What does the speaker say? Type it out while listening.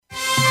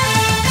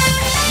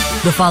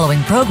The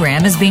following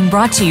program is being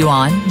brought to you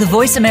on the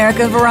Voice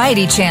America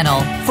Variety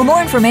Channel. For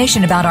more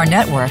information about our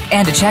network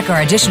and to check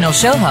our additional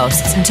show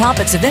hosts and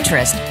topics of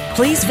interest,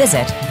 please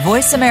visit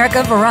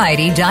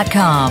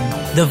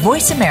voiceamericavariety.com. The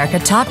Voice America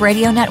Talk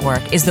Radio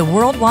Network is the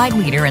worldwide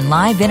leader in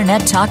live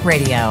Internet talk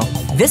radio.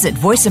 Visit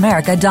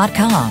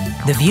voiceamerica.com.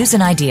 The views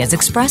and ideas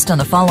expressed on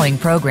the following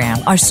program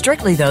are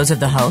strictly those of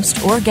the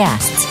host or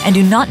guests and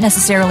do not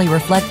necessarily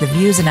reflect the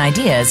views and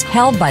ideas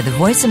held by the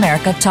Voice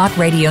America Talk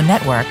Radio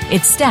Network,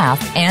 its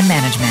staff, and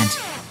management.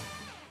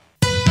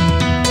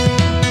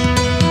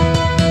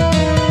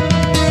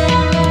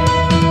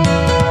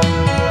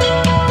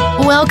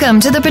 Welcome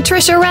to the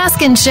Patricia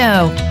Raskin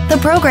Show, the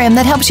program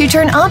that helps you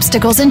turn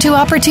obstacles into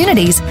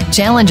opportunities,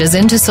 challenges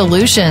into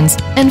solutions,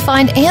 and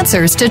find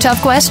answers to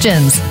tough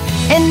questions.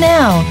 And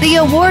now, the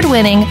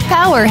award-winning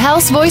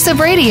powerhouse voice of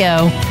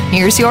radio.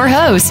 Here's your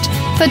host,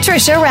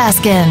 Patricia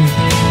Raskin.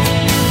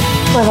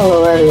 Well,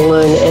 hello,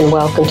 everyone, and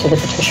welcome to the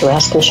Patricia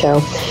Raskin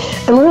Show.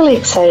 I'm really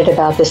excited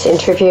about this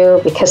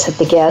interview because of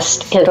the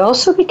guest and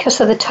also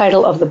because of the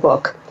title of the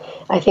book.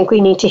 I think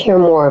we need to hear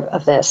more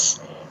of this.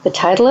 The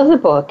title of the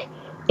book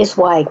is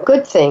Why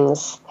Good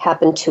Things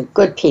Happen to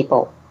Good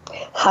People.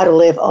 How to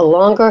Live a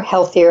Longer,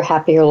 Healthier,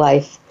 Happier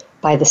Life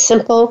by the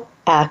Simple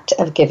Act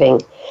of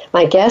Giving.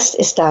 My guest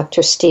is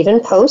Dr.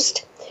 Stephen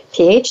Post,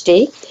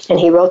 Ph.D., and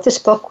he wrote this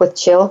book with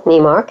Jill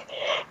Neimark.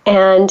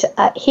 And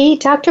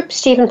Dr.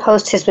 Stephen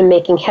Post has been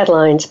making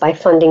headlines by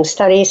funding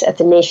studies at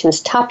the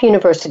nation's top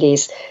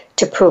universities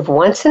to prove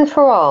once and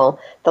for all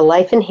the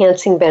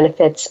life-enhancing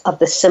benefits of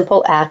the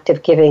simple act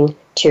of giving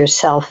to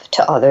yourself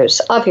to others,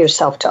 of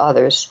yourself to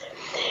others.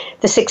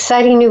 This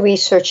exciting new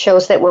research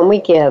shows that when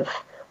we give,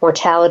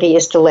 mortality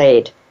is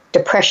delayed,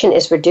 depression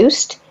is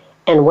reduced,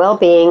 and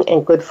well-being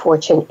and good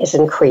fortune is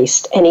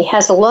increased. And he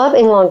has a love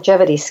and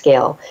longevity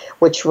scale,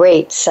 which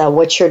rates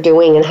what you're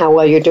doing and how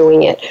well you're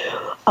doing it.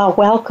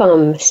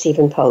 Welcome,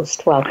 Stephen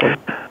Post. Welcome.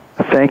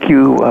 Thank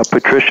you,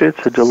 Patricia.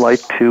 It's a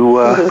delight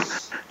to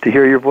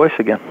hear your voice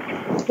again.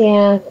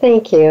 Yeah,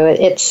 thank you.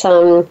 It's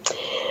I'm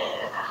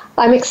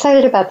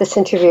excited about this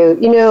interview.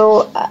 You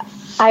know,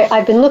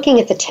 I've been looking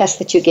at the test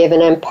that you give,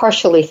 and I'm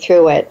partially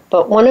through it.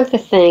 But one of the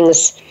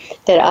things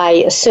that I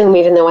assume,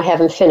 even though I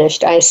haven't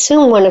finished, I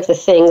assume one of the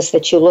things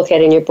that you look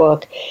at in your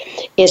book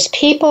is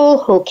people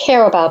who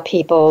care about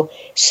people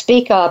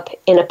speak up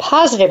in a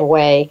positive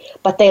way,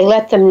 but they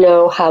let them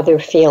know how they're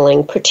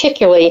feeling,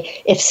 particularly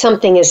if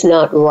something is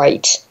not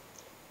right.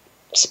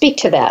 Speak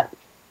to that.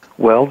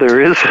 Well,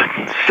 there is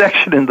a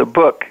section in the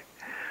book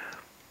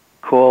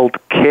called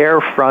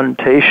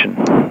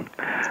carefrontation.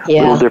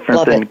 Yeah, a little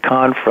different than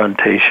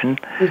confrontation,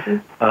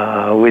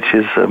 which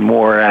is a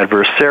more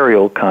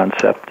adversarial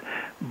concept.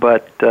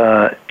 But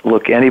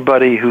look,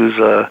 anybody who's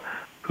a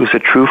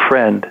true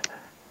friend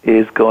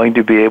is going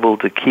to be able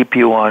to keep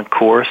you on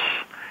course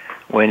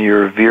when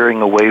you're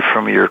veering away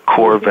from your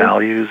core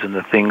values and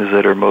the things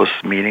that are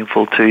most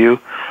meaningful to you.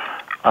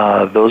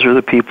 Those are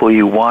the people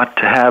you want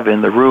to have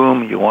in the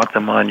room. You want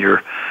them on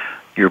your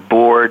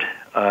board.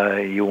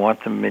 You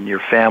want them in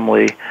your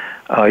family.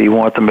 You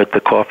want them at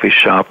the coffee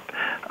shop.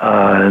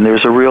 And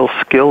there's a real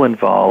skill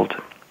involved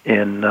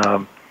in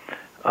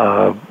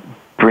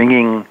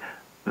bringing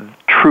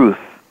truth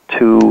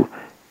to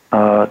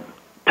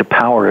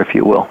power, if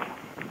you will.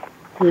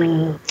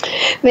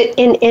 But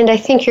and I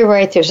think you're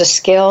right. There's a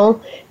skill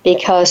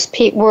because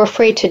we're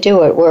afraid to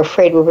do it. We're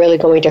afraid we're really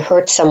going to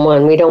hurt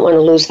someone. We don't want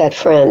to lose that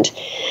friend.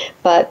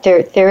 But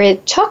there is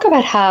talk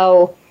about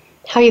how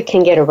you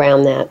can get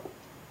around that.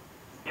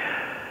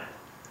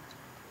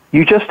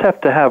 You just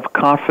have to have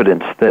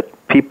confidence that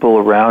people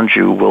around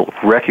you will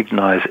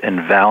recognize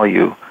and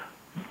value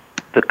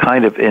the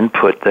kind of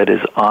input that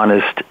is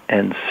honest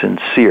and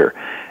sincere.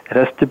 It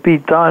has to be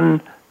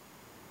done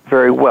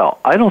very well.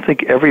 I don't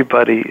think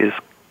everybody is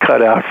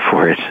cut out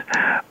for it.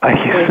 I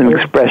use an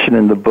expression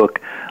in the book,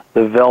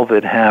 the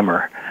velvet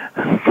hammer.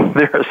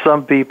 There are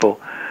some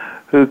people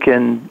who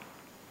can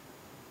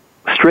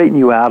straighten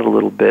you out a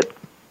little bit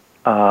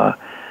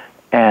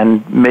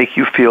and make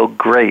you feel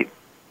great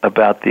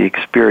about the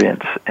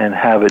experience and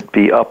have it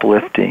be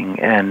uplifting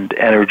and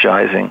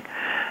energizing.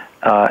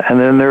 And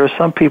then there are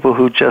some people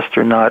who just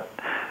are not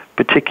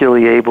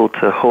particularly able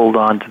to hold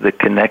on to the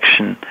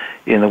connection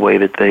in the way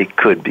that they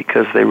could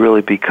because they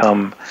really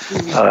become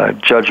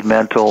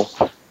judgmental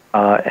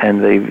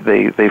and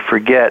they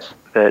forget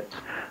that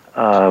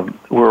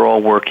we're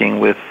all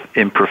working with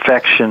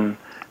imperfection,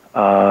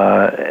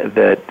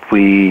 that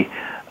we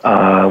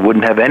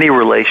wouldn't have any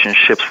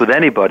relationships with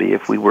anybody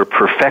if we were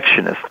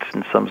perfectionists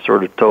in some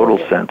sort of total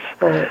sense.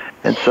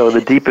 And so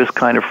the deepest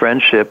kind of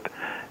friendship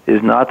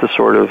is not the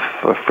sort of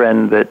a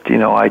friend that,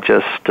 I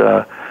just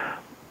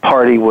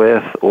party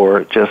with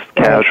or just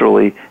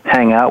casually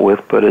hang out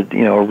with, but a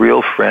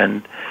real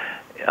friend.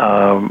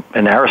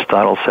 And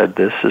Aristotle said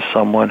this is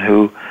someone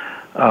who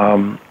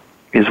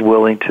is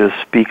willing to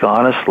speak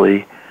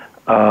honestly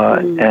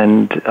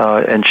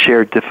and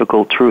share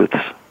difficult truths.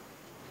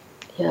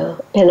 Yeah,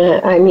 and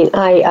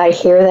I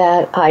hear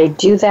that. I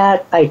do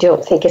that. I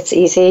don't think it's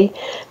easy,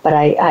 but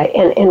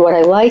and what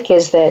I like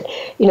is that,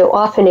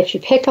 often if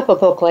you pick up a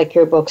book like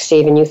your book,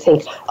 Steve, and you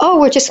think, oh,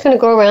 we're just going to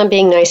go around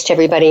being nice to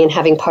everybody and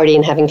having party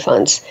and having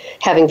fun.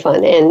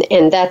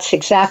 And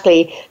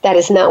that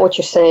is not what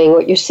you're saying.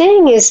 What you're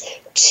saying is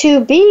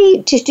to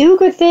do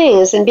good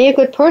things and be a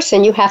good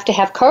person, you have to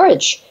have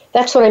courage.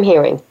 That's what I'm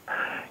hearing.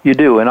 You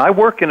do, and I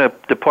work in a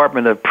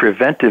department of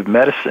preventive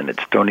medicine at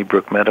Stony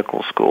Brook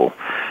Medical School.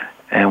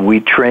 And we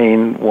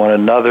train one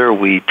another.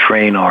 We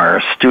train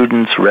our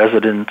students,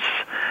 residents,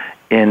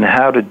 in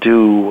how to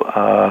do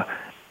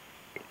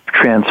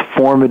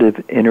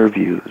transformative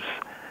interviews.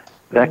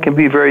 That can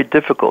be very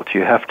difficult.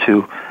 You have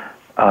to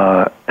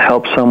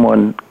help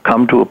someone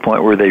come to a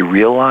point where they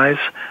realize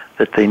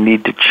that they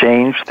need to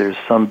change. There's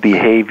some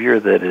behavior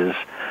that is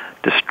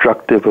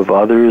destructive of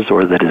others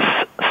or that is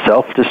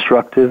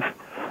self-destructive,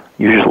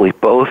 usually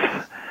both.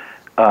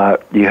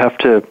 You have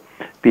to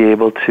be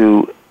able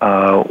to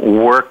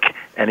work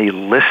and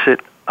elicit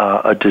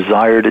a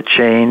desire to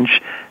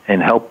change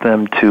and help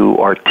them to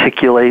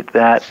articulate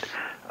that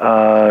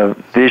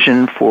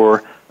vision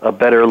for a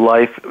better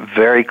life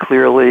very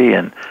clearly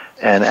and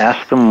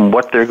ask them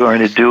what they're going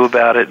to do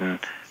about it and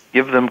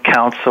give them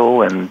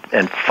counsel and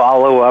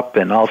follow up,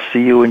 and I'll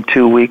see you in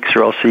 2 weeks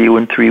or I'll see you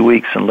in 3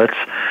 weeks, and let's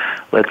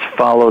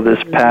follow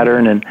this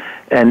pattern and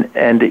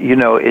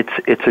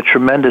it's a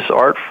tremendous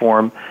art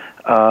form.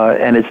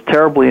 And it's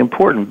terribly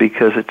important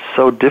because it's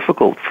so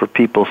difficult for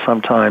people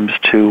sometimes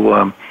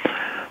to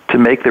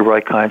make the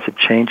right kinds of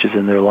changes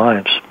in their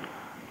lives.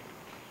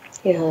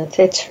 Yeah,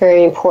 it's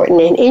very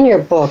important. And in your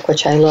book,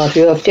 which I love,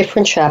 you have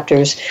different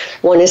chapters.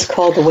 One is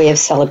called The Way of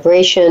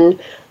Celebration.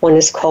 One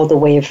is called The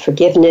Way of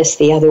Forgiveness.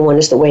 The other one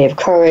is The Way of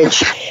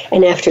Courage.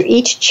 And after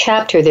each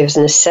chapter, there's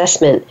an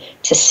assessment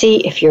to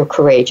see if you're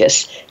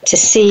courageous, to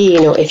see,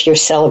 if you're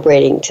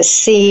celebrating, to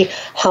see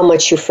how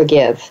much you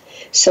forgive.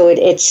 So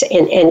it's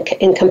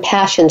and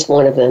compassion's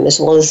one of them, as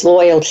well as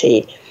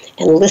loyalty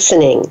and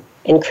listening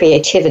and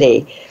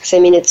creativity.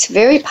 So, it's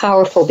very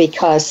powerful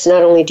because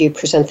not only do you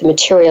present the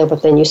material,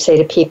 but then you say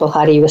to people,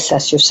 how do you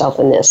assess yourself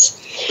in this?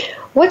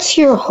 What's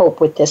your hope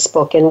with this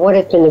book, and what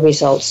have been the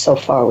results so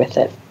far with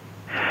it?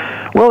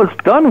 Well, it's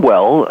done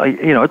well.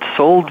 It's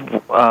sold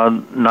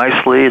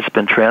nicely. It's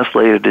been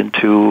translated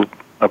into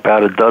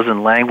about a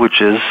dozen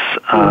languages,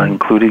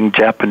 including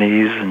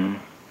Japanese and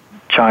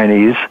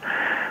Chinese,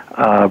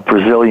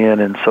 Brazilian,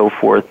 and so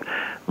forth.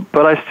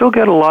 But I still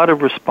get a lot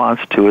of response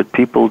to it.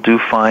 People do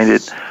find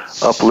it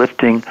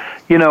uplifting.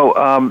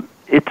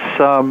 It's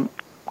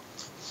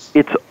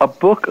a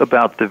book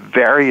about the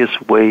various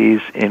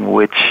ways in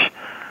which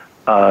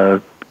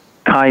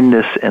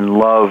kindness and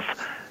love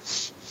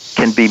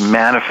can be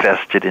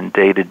manifested in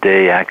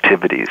day-to-day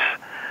activities.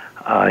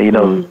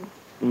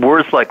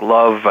 Words like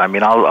love.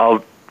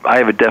 I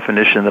have a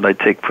definition that I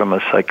take from a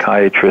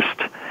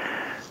psychiatrist,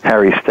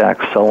 Harry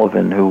Stack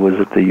Sullivan, who was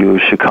at the U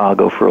of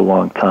Chicago for a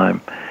long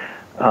time.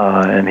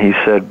 And he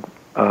said,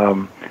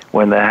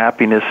 when the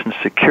happiness and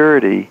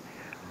security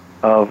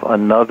of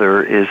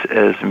another is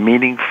as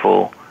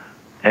meaningful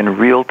and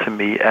real to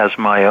me as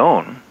my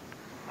own,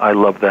 I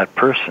love that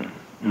person.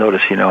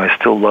 Notice, I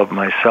still love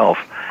myself,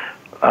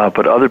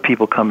 but other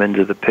people come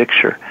into the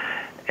picture.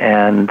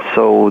 And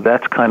so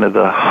that's kind of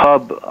the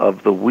hub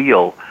of the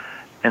wheel.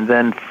 And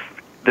then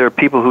there are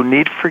people who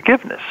need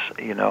forgiveness,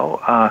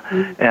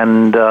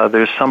 and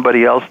there's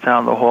somebody else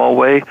down the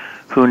hallway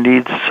who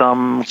needs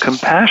some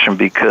compassion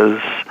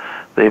because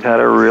they've had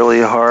a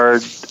really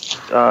hard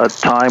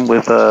time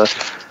with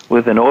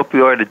an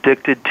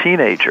opioid-addicted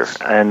teenager,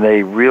 and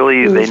they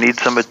need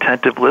some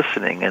attentive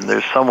listening. And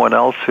there's someone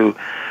else who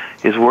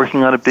is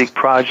working on a big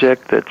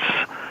project that's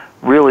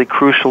really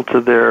crucial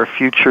to their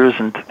futures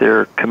and to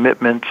their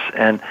commitments,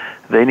 and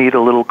they need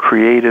a little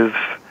creative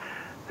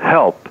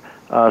help.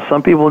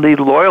 Some people need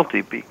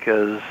loyalty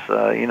because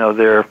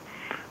their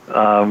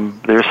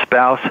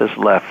spouse has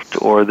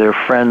left or their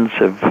friends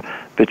have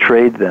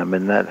betrayed them,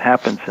 and that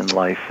happens in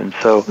life. And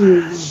so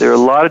there are a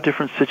lot of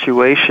different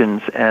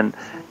situations, and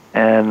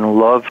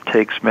love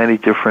takes many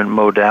different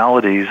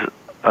modalities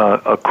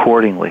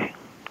accordingly.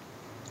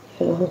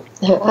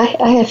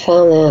 I have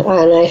found that,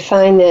 and I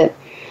find that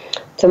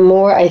the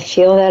more I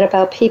feel that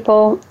about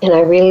people, and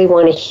I really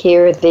want to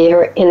hear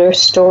their inner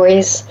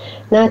stories,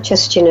 not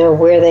just,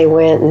 where they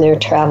went and their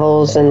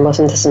travels and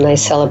wasn't this a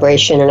nice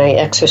celebration and I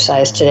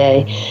exercised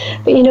today,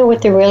 but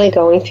what they're really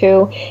going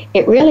through,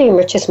 it really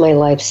enriches my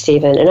life,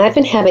 Stephen. And I've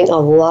been having a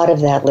lot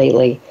of that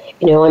lately.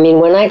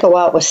 When I go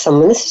out with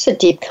someone, this is a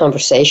deep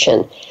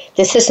conversation.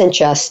 This isn't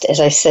just, as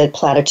I said,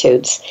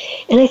 platitudes.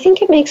 And I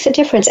think it makes a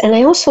difference. And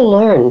I also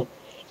learn.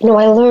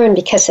 I learn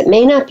because it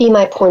may not be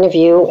my point of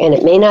view and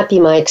it may not be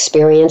my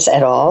experience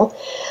at all,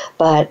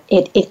 but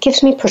it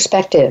gives me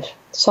perspective.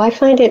 So I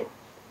find it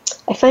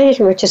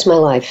enriches my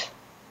life.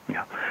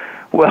 Yeah.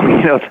 Well,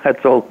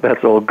 that's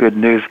all good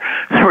news.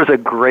 There was a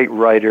great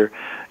writer.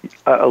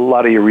 A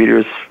lot of your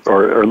readers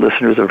or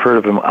listeners have heard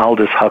of him,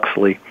 Aldous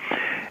Huxley.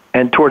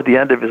 And toward the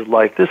end of his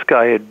life, this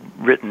guy had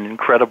written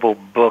incredible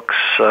books,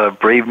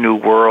 Brave New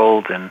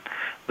World and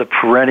The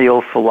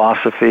Perennial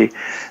Philosophy.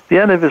 At the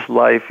end of his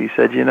life, he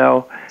said,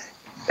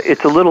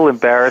 it's a little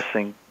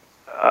embarrassing.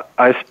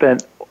 I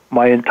spent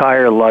my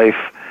entire life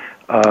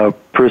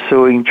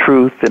pursuing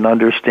truth and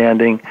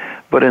understanding,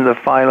 but in the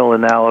final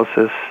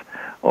analysis,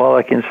 all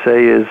I can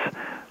say is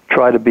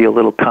try to be a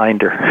little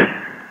kinder.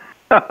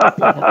 And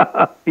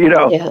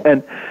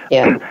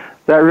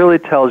that really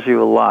tells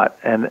you a lot.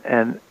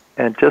 And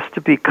just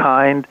to be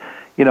kind,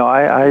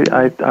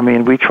 I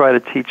mean, we try to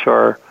teach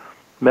our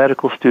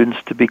medical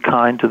students to be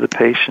kind to the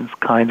patients,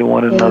 kind to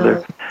one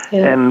another.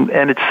 Yeah.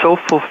 And it's so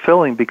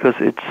fulfilling because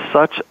it's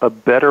such a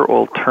better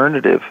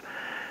alternative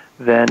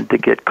than to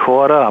get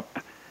caught up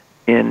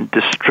in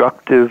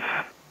destructive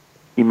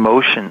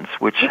emotions,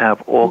 which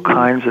have all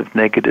kinds of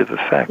negative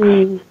effects.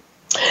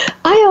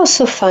 I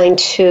also find,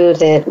 too,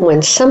 that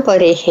when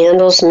somebody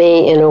handles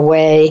me in a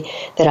way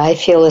that I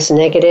feel is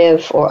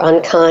negative or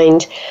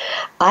unkind,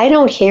 I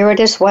don't hear it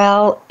as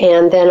well,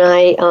 and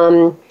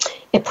then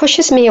it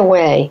pushes me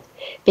away.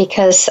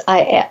 Because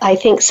I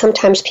think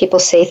sometimes people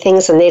say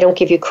things and they don't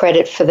give you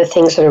credit for the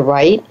things that are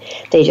right.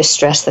 They just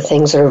stress the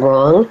things that are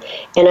wrong.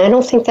 And I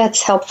don't think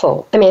that's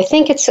helpful. I mean, I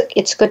think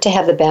it's good to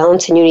have the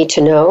balance and you need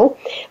to know.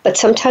 But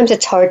sometimes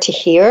it's hard to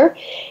hear.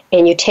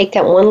 And you take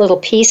that one little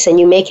piece and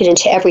you make it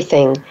into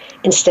everything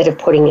instead of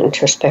putting it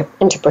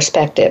into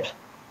perspective.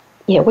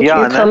 Would you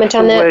comment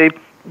on that?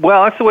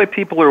 Well, that's the way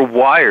people are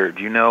wired.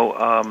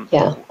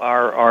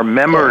 Our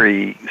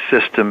memory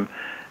system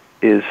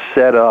is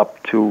set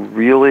up to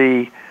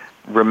really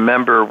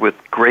remember with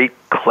great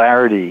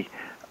clarity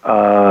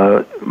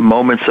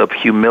moments of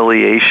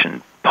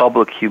humiliation,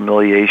 public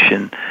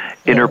humiliation,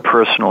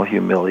 interpersonal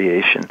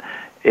humiliation.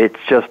 It's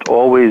just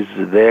always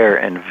there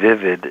and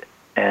vivid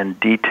and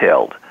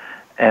detailed.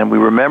 And we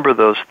remember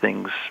those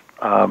things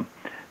in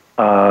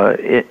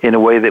a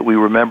way that we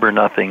remember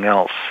nothing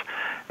else.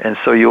 And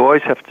so you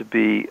always have to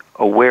be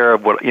aware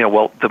of what, the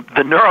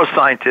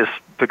neuroscientists,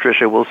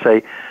 Patricia, will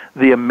say,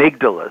 the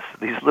amygdalas,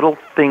 these little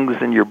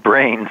things in your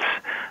brains,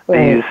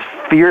 these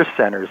fear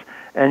centers.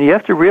 And you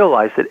have to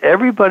realize that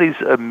everybody's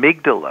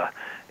amygdala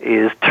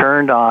is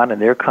turned on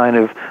and they're kind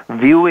of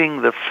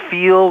viewing the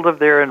field of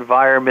their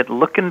environment,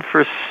 looking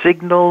for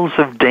signals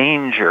of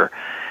danger.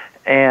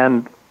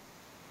 And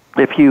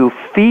if you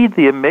feed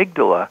the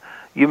amygdala,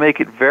 you make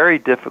it very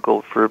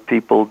difficult for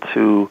people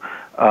to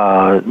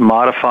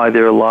modify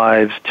their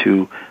lives,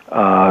 to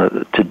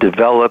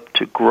develop,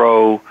 to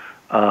grow,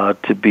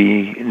 to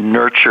be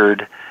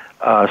nurtured.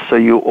 So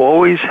you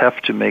always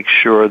have to make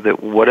sure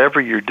that whatever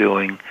you're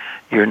doing,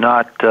 you're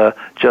not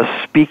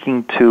just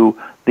speaking to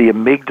the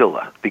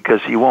amygdala,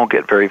 because you won't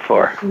get very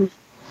far.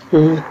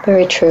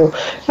 Very true.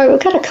 All right, we've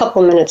got a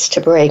couple minutes to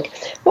break.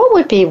 What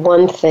would be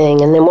one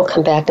thing, and then we'll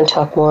come back and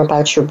talk more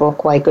about your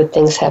book, Why Good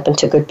Things Happen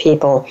to Good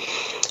People.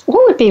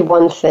 What would be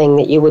one thing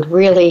that you would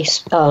really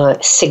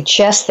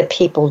suggest that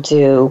people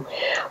do,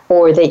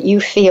 or that you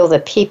feel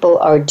that people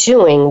are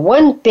doing,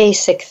 one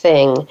basic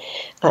thing,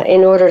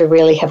 in order to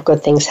really have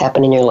good things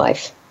happen in your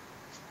life?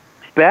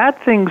 Bad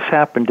things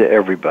happen to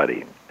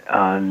everybody.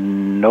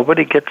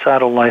 Nobody gets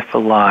out of life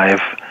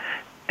alive,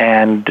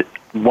 and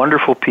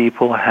wonderful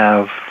people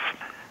have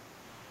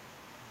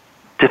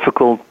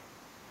difficult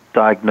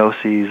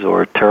diagnoses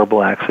or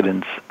terrible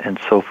accidents and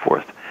so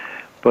forth.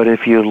 But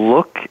if you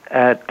look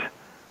at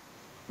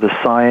the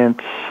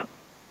science,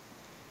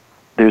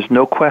 there's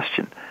no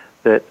question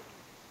that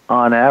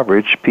on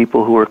average,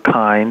 people who are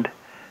kind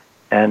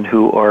and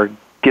who are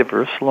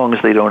givers, as long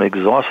as they don't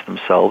exhaust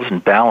themselves,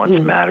 and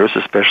balance matters,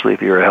 especially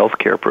if you're a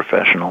healthcare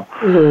professional,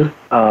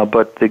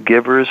 but the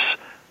givers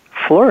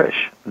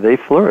flourish. They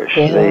flourish.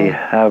 Yeah. They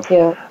have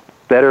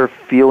better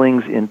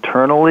feelings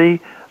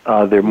internally.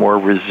 They're more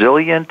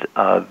resilient.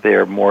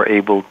 They're more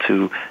able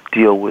to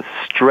deal with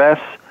stress.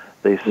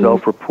 They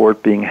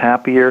self-report being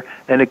happier,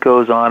 and it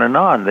goes on and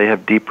on. They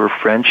have deeper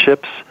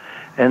friendships.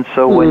 And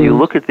so when you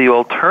look at the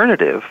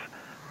alternative,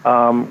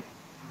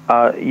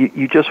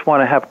 you just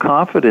want to have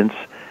confidence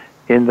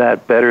in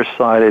that better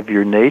side of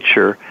your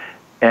nature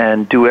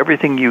and do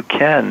everything you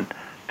can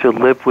to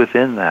live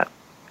within that.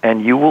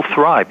 And you will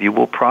thrive, you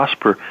will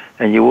prosper,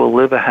 and you will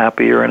live a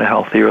happier and a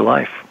healthier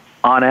life,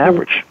 on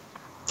average.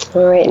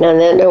 All right, and on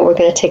that note, we're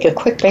going to take a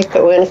quick break,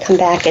 but we're going to come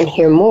back and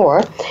hear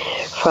more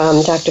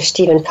from Dr.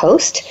 Stephen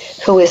Post,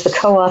 who is the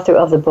co-author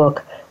of the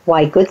book,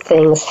 Why Good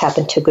Things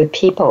Happen to Good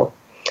People,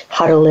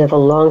 How to Live a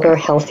Longer,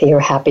 Healthier,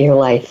 Happier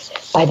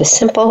Life by the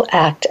Simple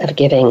Act of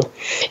Giving.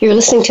 You're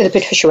listening to The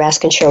Patricia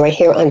Raskin Show right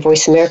here on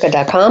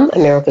VoiceAmerica.com,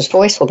 America's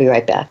Voice. We'll be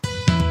right back.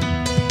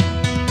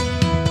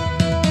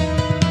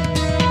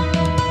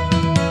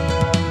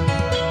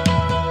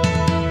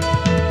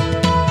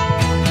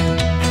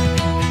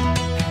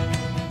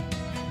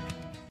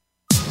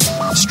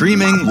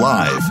 Streaming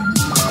live,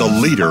 the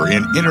leader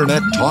in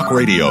Internet talk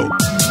radio,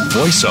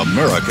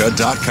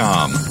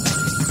 VoiceAmerica.com.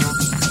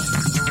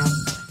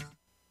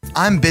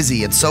 I'm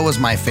busy and so is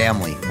my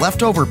family.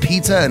 Leftover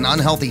pizza and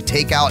unhealthy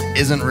takeout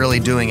isn't really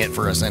doing it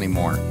for us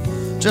anymore.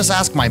 Just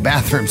ask my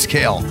bathroom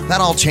scale. That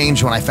all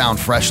changed when I found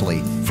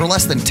Freshly. For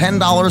less than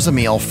 $10 a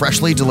meal,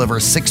 Freshly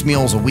delivers 6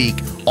 meals a week,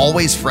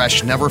 always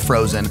fresh, never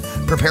frozen,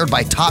 prepared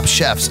by top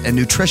chefs and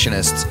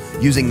nutritionists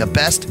using the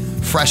best,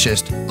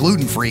 freshest,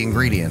 gluten-free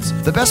ingredients.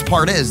 The best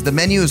part is the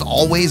menu is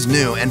always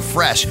new and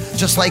fresh,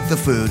 just like the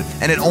food,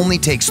 and it only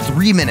takes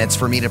 3 minutes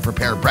for me to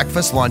prepare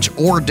breakfast, lunch,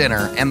 or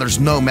dinner, and there's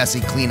no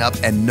messy cleanup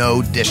and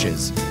no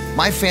dishes.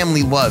 My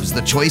family loves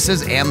the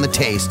choices and the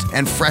taste,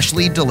 and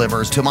Freshly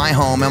delivers to my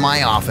home and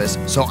my office,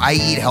 so I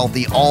eat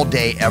healthy all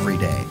day, every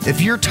day.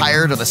 If you're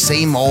tired of the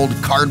same old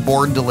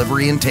cardboard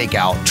delivery and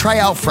takeout, try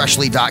out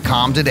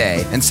Freshly.com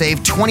today and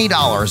save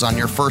 $20 on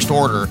your first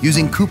order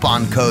using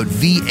coupon code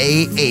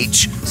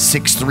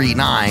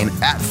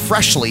VAH639 at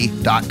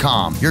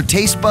Freshly.com. Your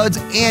taste buds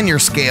and your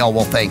scale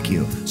will thank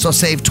you. So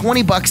save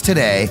 $20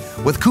 today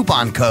with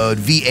coupon code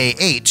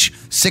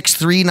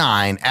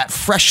VAH639 at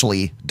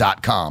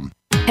Freshly.com.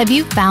 Have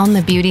you found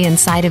the beauty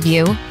inside of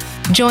you?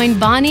 Join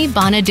Bonnie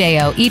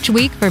Bonadeo each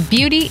week for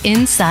Beauty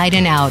Inside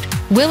and Out.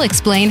 We'll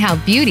explain how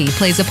beauty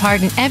plays a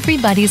part in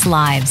everybody's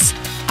lives.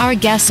 Our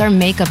guests are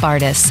makeup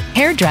artists,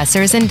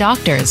 hairdressers, and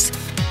doctors.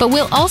 But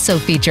we'll also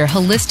feature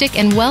holistic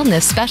and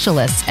wellness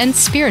specialists and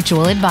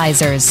spiritual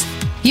advisors.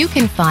 You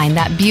can find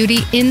that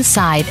beauty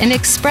inside and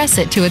express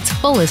it to its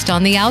fullest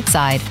on the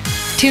outside.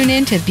 Tune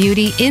in to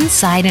Beauty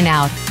Inside and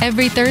Out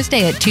every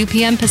Thursday at 2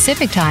 p.m.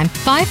 Pacific Time,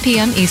 5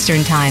 p.m.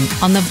 Eastern Time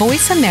on the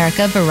Voice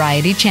America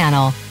Variety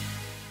Channel.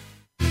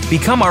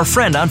 Become our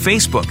friend on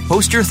Facebook.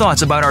 Post your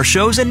thoughts about our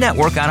shows and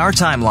network on our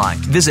timeline.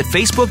 Visit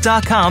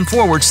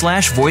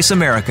Facebook.com/Voice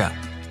America.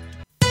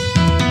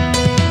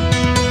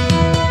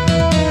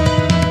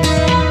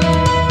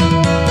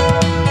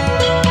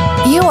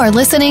 You are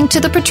listening to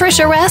The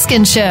Patricia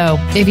Raskin Show.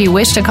 If you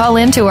wish to call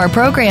into our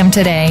program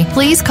today,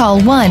 please call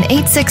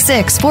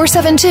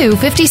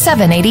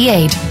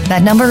 1-866-472-5788.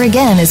 That number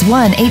again is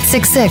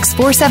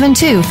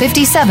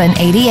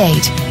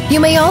 1-866-472-5788. You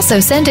may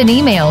also send an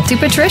email to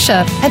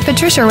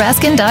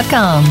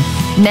patricia@patriciaraskin.com.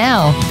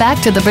 Now,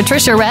 back to The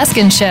Patricia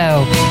Raskin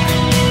Show.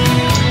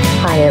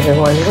 Hi,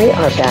 everyone. We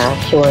are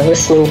back. You are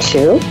listening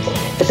to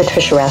The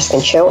Patricia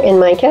Raskin Show, and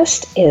my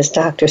guest is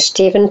Dr.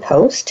 Stephen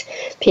Post,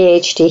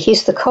 Ph.D.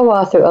 He's the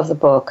co-author of the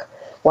book,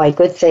 Why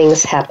Good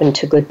Things Happen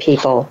to Good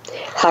People,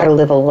 How to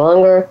Live a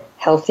Longer,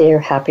 Healthier,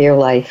 Happier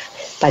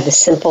Life by the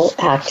Simple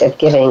Act of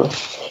Giving.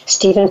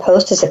 Stephen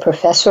Post is a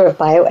professor of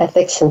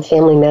bioethics and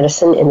family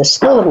medicine in the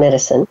School of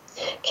Medicine,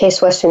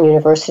 Case Western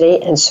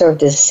University, and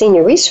served as a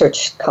senior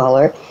research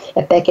scholar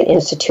at Beckett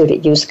Institute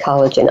at Hughes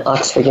College and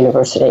Oxford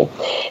University.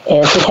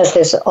 And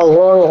there's a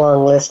long,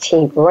 long list.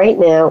 He right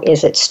now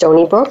is at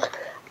Stony Brook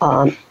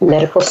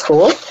Medical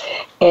School,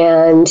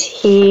 and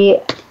he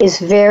is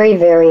very,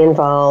 very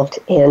involved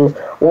in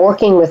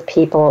working with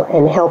people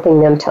and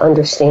helping them to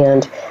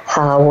understand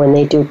how, when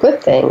they do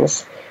good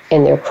things,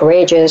 and they're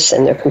courageous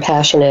and they're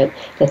compassionate,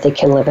 that they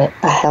can live a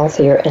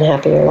healthier and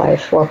happier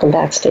life. Welcome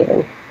back,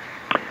 Stephen.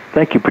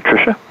 Thank you,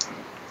 Patricia.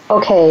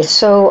 Okay,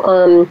 so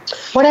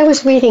what I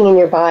was reading in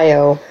your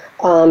bio,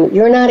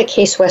 you're not at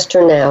Case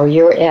Western now.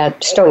 You're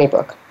at Stony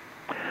Brook.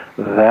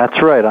 That's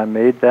right. I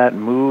made that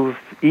move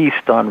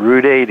east on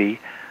Route 80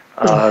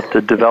 to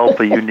develop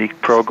a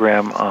unique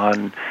program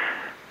on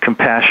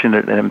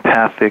compassionate and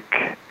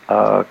empathic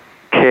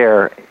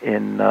care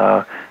in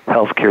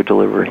healthcare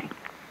delivery.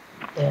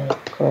 Yeah,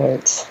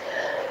 great.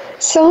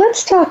 So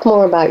let's talk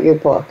more about your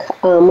book.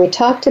 We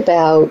talked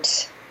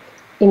about,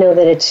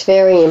 that it's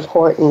very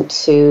important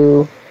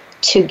to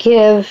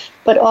give,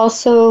 but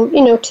also,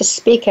 to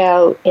speak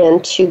out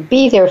and to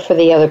be there for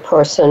the other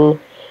person.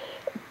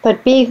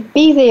 But be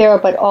there,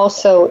 but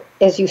also,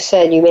 as you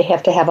said, you may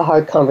have to have a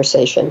hard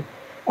conversation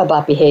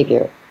about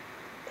behavior.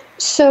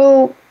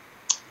 So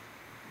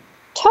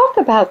talk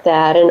about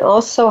that, and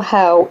also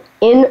how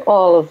in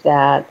all of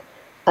that,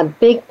 a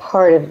big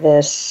part of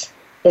this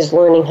is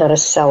learning how to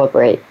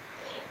celebrate.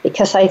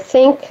 Because I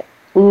think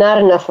not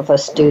enough of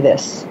us do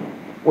this.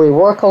 We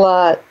work a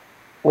lot,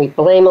 we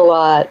blame a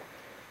lot,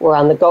 we're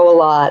on the go a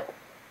lot,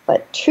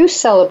 but true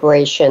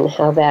celebration,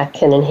 how that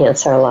can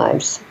enhance our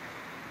lives.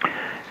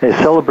 A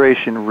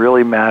celebration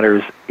really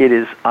matters.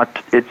 It's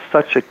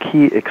such a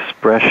key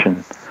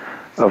expression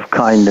of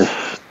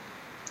kindness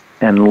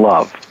and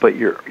love. But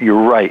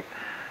you're right.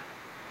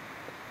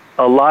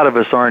 A lot of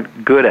us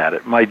aren't good at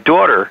it. My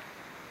daughter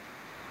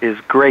is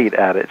great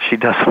at it. She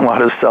does a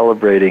lot of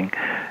celebrating.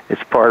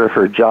 It's part of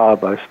her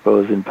job, I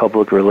suppose, in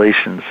public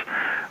relations.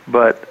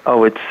 But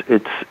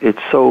it's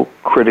so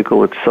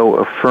critical. It's so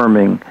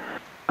affirming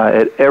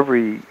at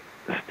every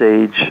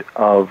stage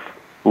of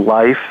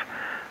life.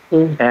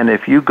 And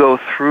if you go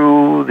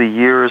through the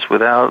years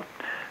without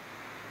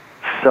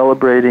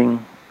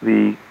celebrating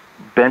the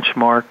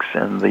benchmarks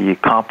and the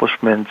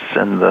accomplishments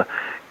and the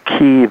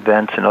key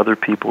events in other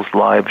people's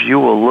lives, you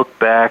will look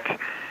back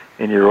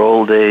in your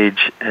old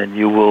age and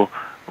you will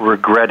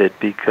regret it,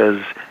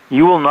 because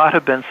you will not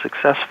have been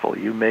successful.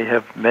 You may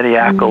have many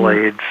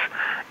accolades,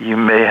 you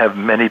may have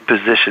many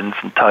positions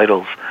and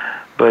titles,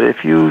 but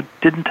if you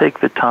didn't take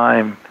the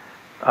time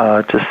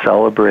to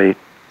celebrate,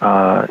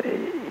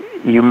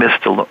 you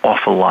missed an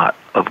awful lot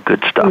of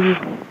good stuff.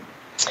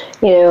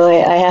 You know,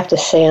 I have to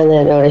say on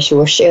that note, as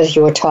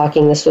you were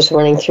talking, this was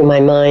running through my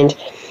mind.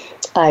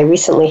 I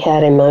recently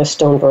had a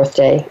milestone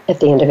birthday at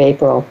the end of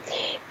April,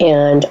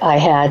 and I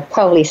had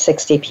probably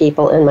 60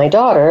 people, and my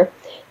daughter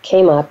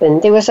came up,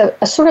 and there was a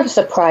sort of a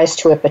surprise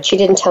to it, but she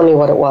didn't tell me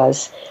what it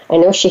was. I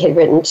know she had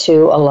written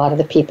to a lot of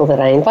the people that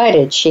I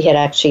invited. She had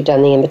actually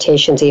done the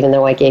invitations, even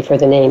though I gave her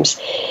the names.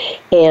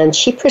 And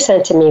she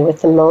presented me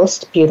with the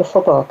most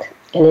beautiful book.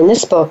 And in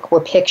this book were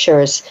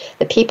pictures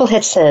that people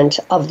had sent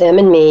of them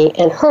and me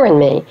and her and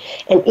me.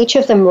 And each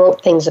of them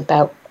wrote things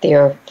about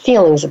their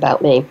feelings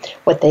about me,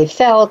 what they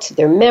felt,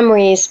 their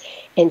memories.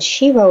 And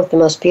she wrote the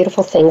most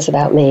beautiful things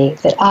about me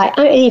that I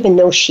didn't even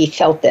know she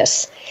felt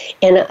this.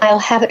 And I'll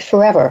have it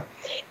forever.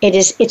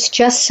 It's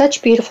just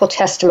such beautiful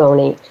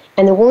testimony.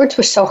 And the words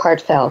were so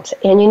heartfelt.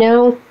 And you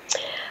know,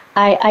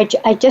 I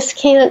just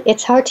can't,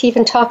 it's hard to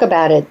even talk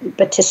about it,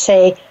 but to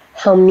say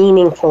how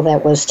meaningful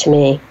that was to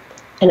me.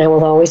 And I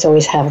will always,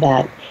 always have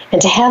that. And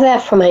to have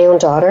that from my own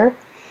daughter,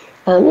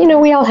 you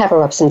know, we all have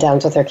our ups and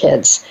downs with our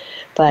kids.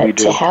 But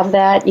to have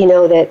that, you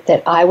know,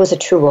 that I was a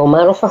true role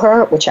model for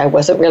her, which I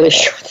wasn't really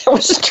sure that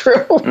was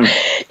true,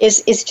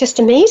 is just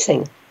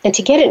amazing. And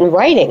to get it in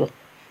writing,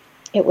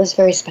 it was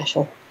very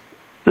special.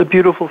 It's a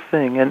beautiful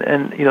thing.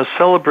 And you know,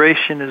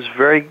 celebration is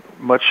very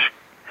much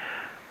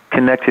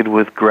connected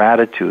with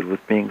gratitude,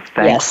 with being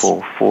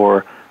thankful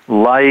for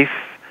life,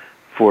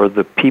 for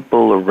the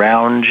people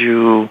around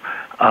you,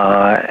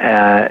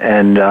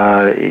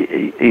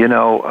 you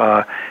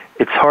know,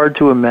 it's hard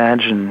to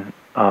imagine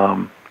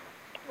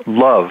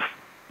love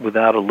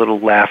without a little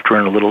laughter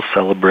and a little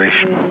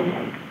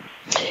celebration.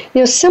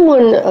 You know,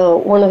 someone,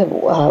 one of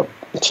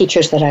the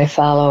teachers that I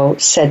follow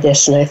said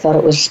this, and I thought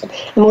it was,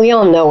 and we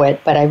all know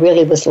it, but I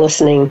really was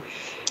listening.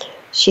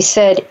 She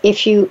said,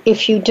 if you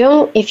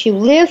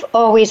live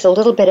always a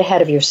little bit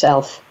ahead of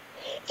yourself,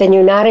 then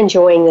you're not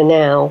enjoying the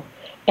now,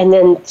 and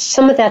then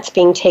some of that's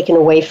being taken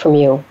away from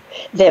you.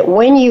 That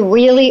when you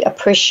really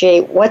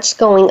appreciate what's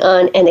going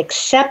on and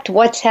accept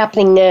what's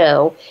happening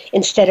now,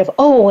 instead of,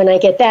 oh, when I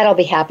get that, I'll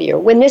be happier.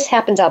 When this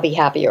happens, I'll be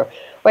happier.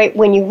 Right?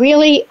 When you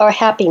really are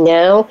happy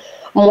now,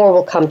 more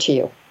will come to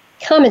you.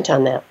 Comment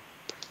on that.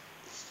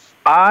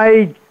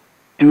 I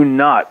do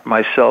not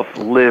myself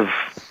live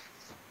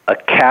a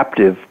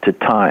captive to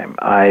time.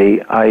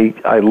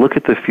 I look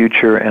at the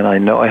future and I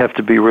know I have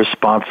to be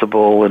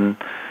responsible and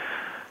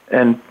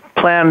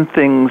plan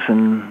things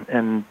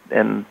and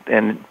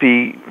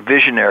be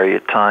visionary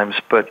at times,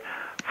 but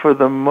for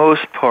the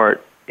most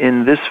part,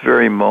 in this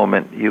very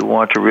moment, you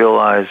want to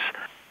realize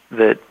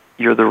that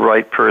you're the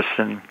right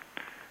person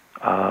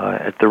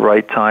at the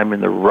right time in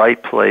the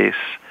right place,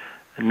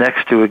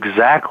 next to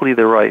exactly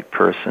the right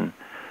person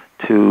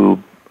to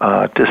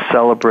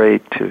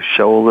celebrate, to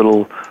show a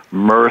little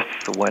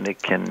mirth when it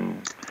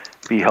can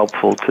be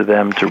helpful to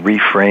them, to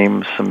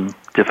reframe some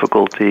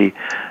difficulty.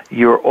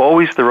 You're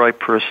always the right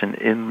person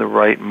in the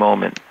right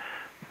moment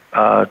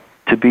to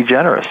be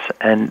generous,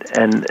 and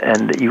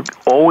you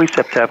always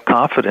have to have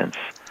confidence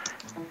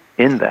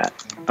in that.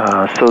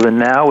 So the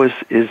now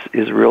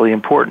is really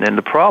important, and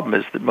the problem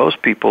is that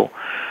most people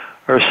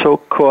are so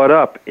caught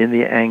up in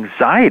the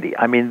anxiety.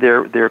 I mean,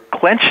 they're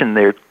clenching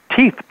their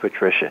teeth,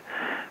 Patricia,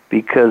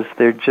 because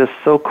they're just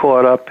so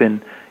caught up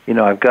in, you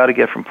know, I've got to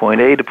get from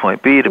point A to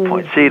point B to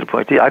point C to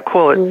point D. I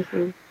call it,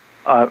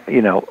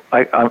 you know,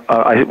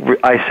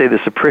 I say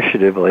this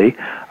appreciatively.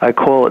 I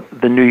call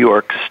it the New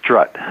York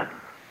strut.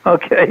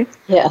 Okay.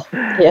 Yeah.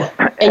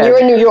 And you're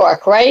in New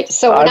York, right?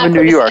 So I'm in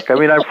New York. I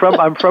mean,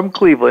 I'm from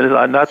Cleveland.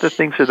 Not that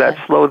things are that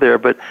slow there,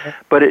 but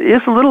it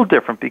is a little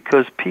different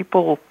because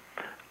people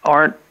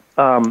aren't,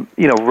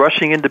 you know,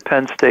 rushing into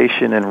Penn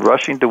Station and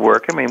rushing to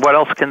work. I mean, what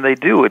else can they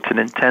do? It's an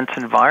intense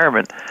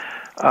environment.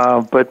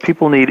 But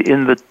people need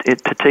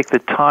to take the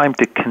time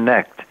to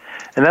connect,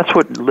 and that's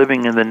what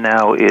living in the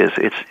now is.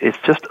 It's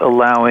just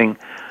allowing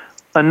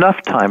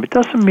enough time. It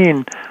doesn't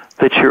mean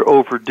that you're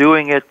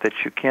overdoing it, that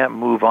you can't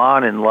move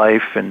on in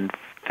life and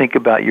think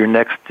about your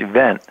next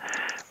event,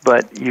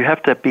 but you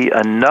have to be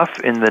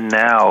enough in the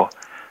now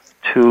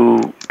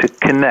to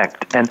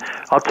connect. And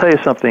I'll tell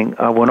you something.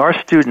 When our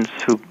students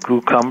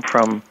who come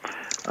from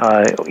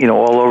you know,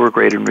 all over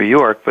Greater New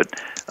York, but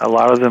a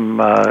lot of them,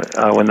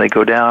 when they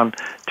go down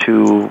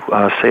to,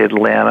 say,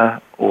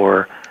 Atlanta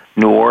or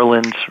New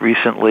Orleans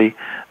recently,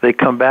 they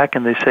come back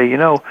and they say, you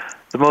know,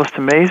 the most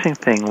amazing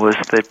thing was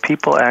that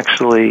people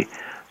actually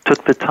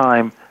took the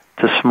time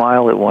to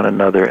smile at one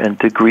another and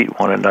to greet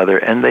one another,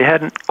 and they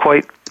hadn't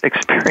quite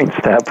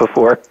experienced that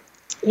before.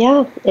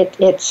 Yeah, it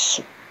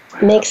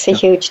makes a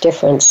huge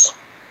difference.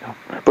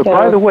 But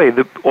by the way,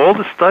 all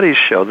the studies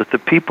show that the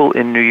people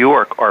in New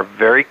York are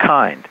very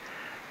kind.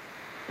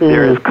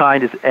 They're as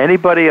kind as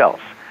anybody else.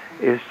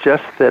 It's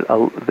just that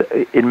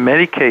in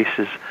many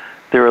cases,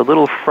 they're a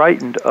little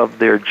frightened of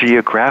their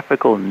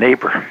geographical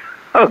neighbor.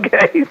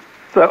 Okay?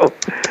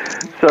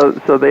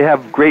 So they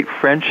have great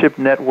friendship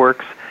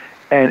networks,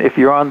 And if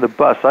you're on the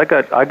bus,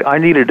 I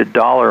needed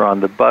 $1 on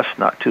the bus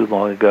not too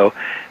long ago,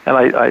 and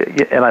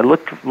I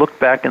looked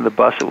back in the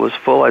bus. It was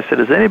full. I said,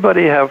 "Does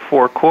anybody have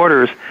 4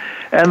 quarters?"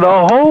 And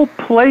the whole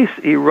place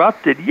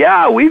erupted.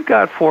 Yeah, we've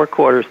got 4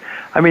 quarters.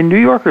 I mean, New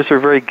Yorkers are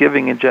very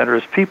giving and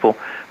generous people,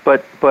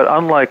 but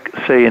unlike,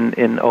 say,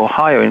 in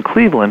Ohio, in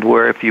Cleveland,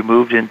 where if you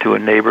moved into a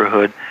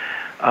neighborhood,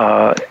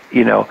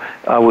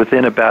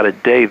 within about a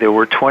day, there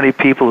were 20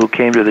 people who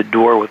came to the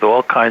door with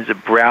all kinds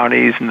of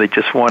brownies, and they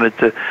just wanted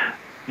to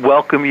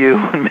welcome you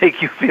and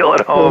make you feel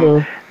at home.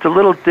 Mm-hmm. It's a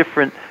little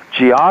different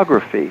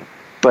geography,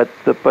 but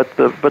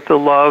the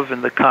love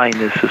and the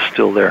kindness is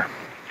still there.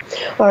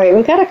 All right,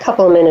 we've got a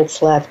couple of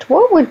minutes left.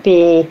 What would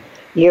be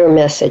your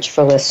message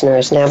for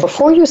listeners? Now,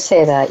 before you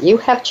say that, you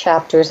have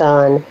chapters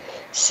on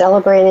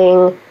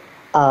celebrating,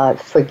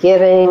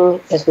 forgiving,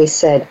 as we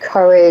said,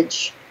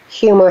 courage,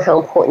 humor, how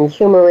important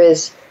humor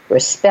is,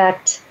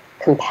 respect,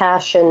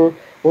 compassion,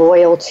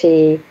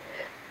 loyalty,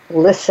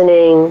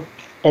 listening,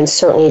 and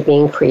certainly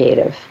being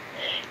creative.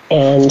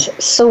 And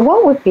so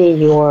what would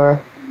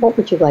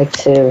you like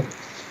to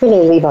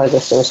really leave our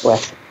listeners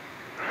with?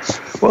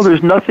 Well,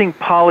 there's nothing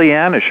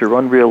Pollyannish or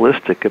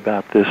unrealistic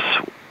about this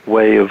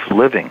way of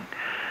living.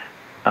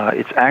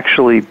 It's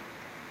actually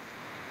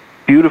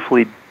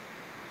beautifully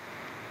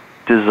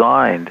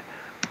designed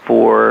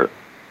for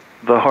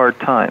the hard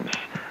times.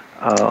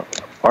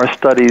 Our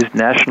studies,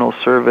 national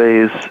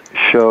surveys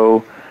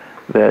show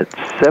that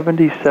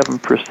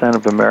 77%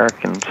 of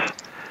Americans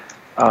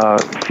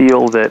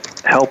feel that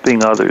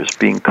helping others,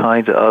 being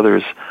kind to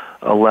others,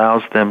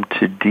 allows them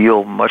to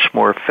deal much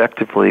more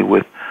effectively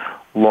with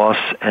loss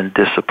and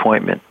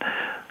disappointment.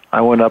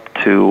 I went up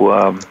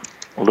to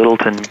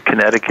Littleton,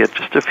 Connecticut,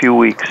 just a few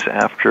weeks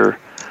after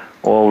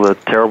all the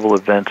terrible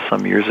events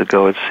some years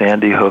ago at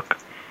Sandy Hook,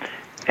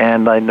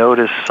 and I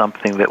noticed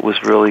something that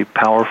was really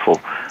powerful.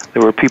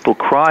 There were people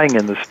crying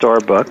in the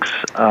Starbucks,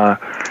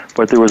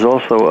 but there was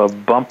also a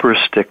bumper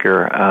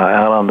sticker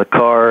out on the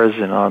cars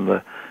and on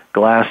the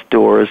glass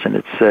doors, and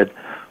it said,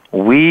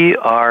 "We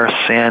are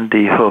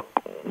Sandy Hook.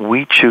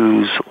 We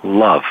choose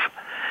love."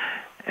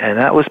 And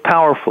that was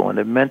powerful, and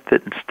it meant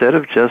that instead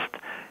of just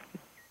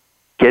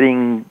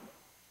getting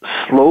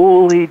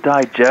slowly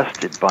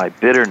digested by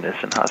bitterness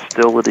and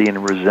hostility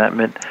and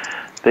resentment,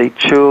 they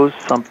chose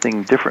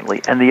something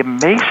differently. And the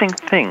amazing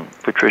thing,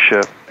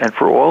 Patricia, and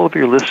for all of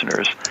your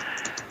listeners,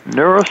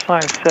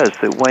 neuroscience says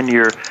that when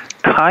your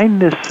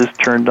kindness is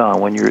turned on,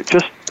 when you're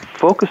just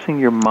focusing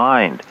your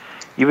mind,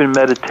 even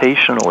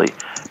meditationally,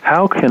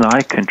 how can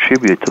I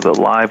contribute to the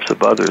lives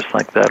of others,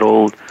 like that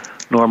old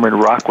Norman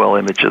Rockwell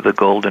image of the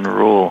golden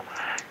rule?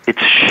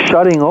 It's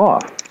shutting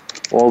off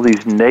all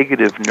these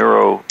negative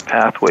neuro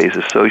pathways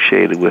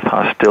associated with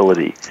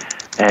hostility,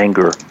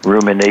 anger,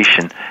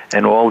 rumination,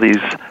 and all these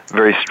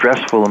very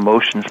stressful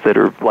emotions that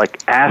are like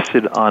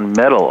acid on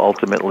metal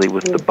ultimately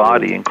with the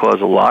body and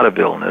cause a lot of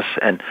illness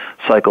and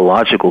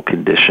psychological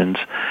conditions.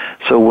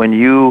 So when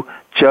you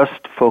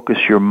just focus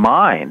your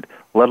mind,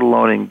 let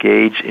alone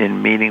engage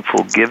in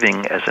meaningful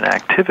giving as an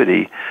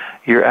activity,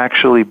 you're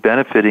actually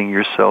benefiting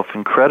yourself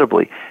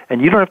incredibly.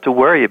 And you don't have to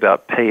worry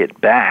about pay it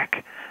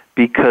back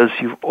because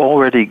you've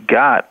already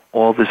got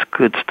all this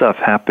good stuff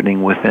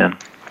happening within.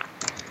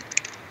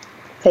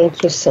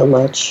 Thank you so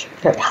much.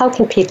 How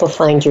can people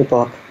find your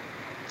book?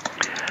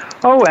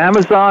 Oh,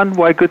 Amazon,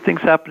 Why Good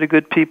Things Happen to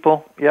Good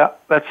People. Yeah,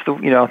 that's the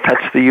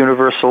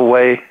universal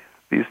way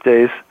these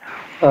days.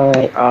 All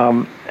right.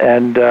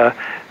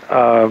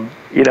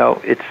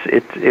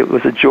 It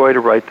was a joy to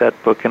write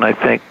that book, and I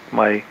thank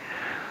my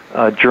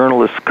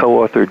journalist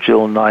co-author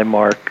Jill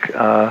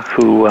Nymark,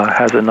 who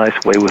has a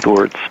nice way with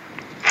words.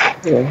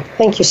 Yeah.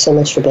 Thank you so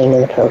much for being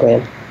on the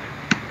program.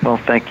 Well,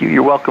 thank you.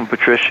 You're welcome,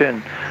 Patricia,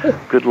 and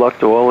good luck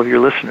to all of your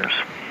listeners.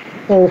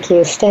 Thank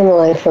you. Stay on the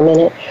line for a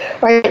minute.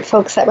 All right,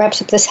 folks, that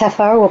wraps up this half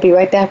hour. We'll be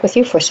right back with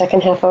you for a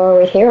second half hour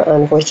right here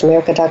on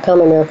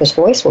VoiceAmerica.com, America's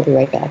Voice. We'll be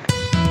right back.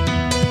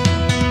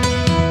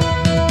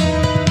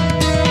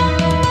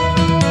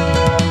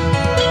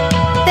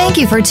 Thank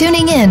you for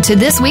tuning in to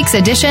this week's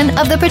edition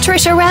of The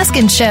Patricia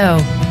Raskin Show.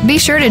 Be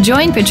sure to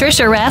join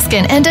Patricia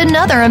Raskin and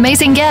another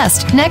amazing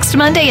guest next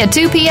Monday at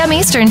 2 p.m.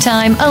 Eastern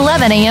Time,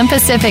 11 a.m.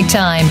 Pacific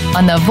Time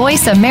on the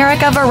Voice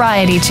America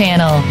Variety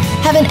Channel.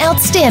 Have an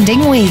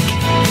outstanding week.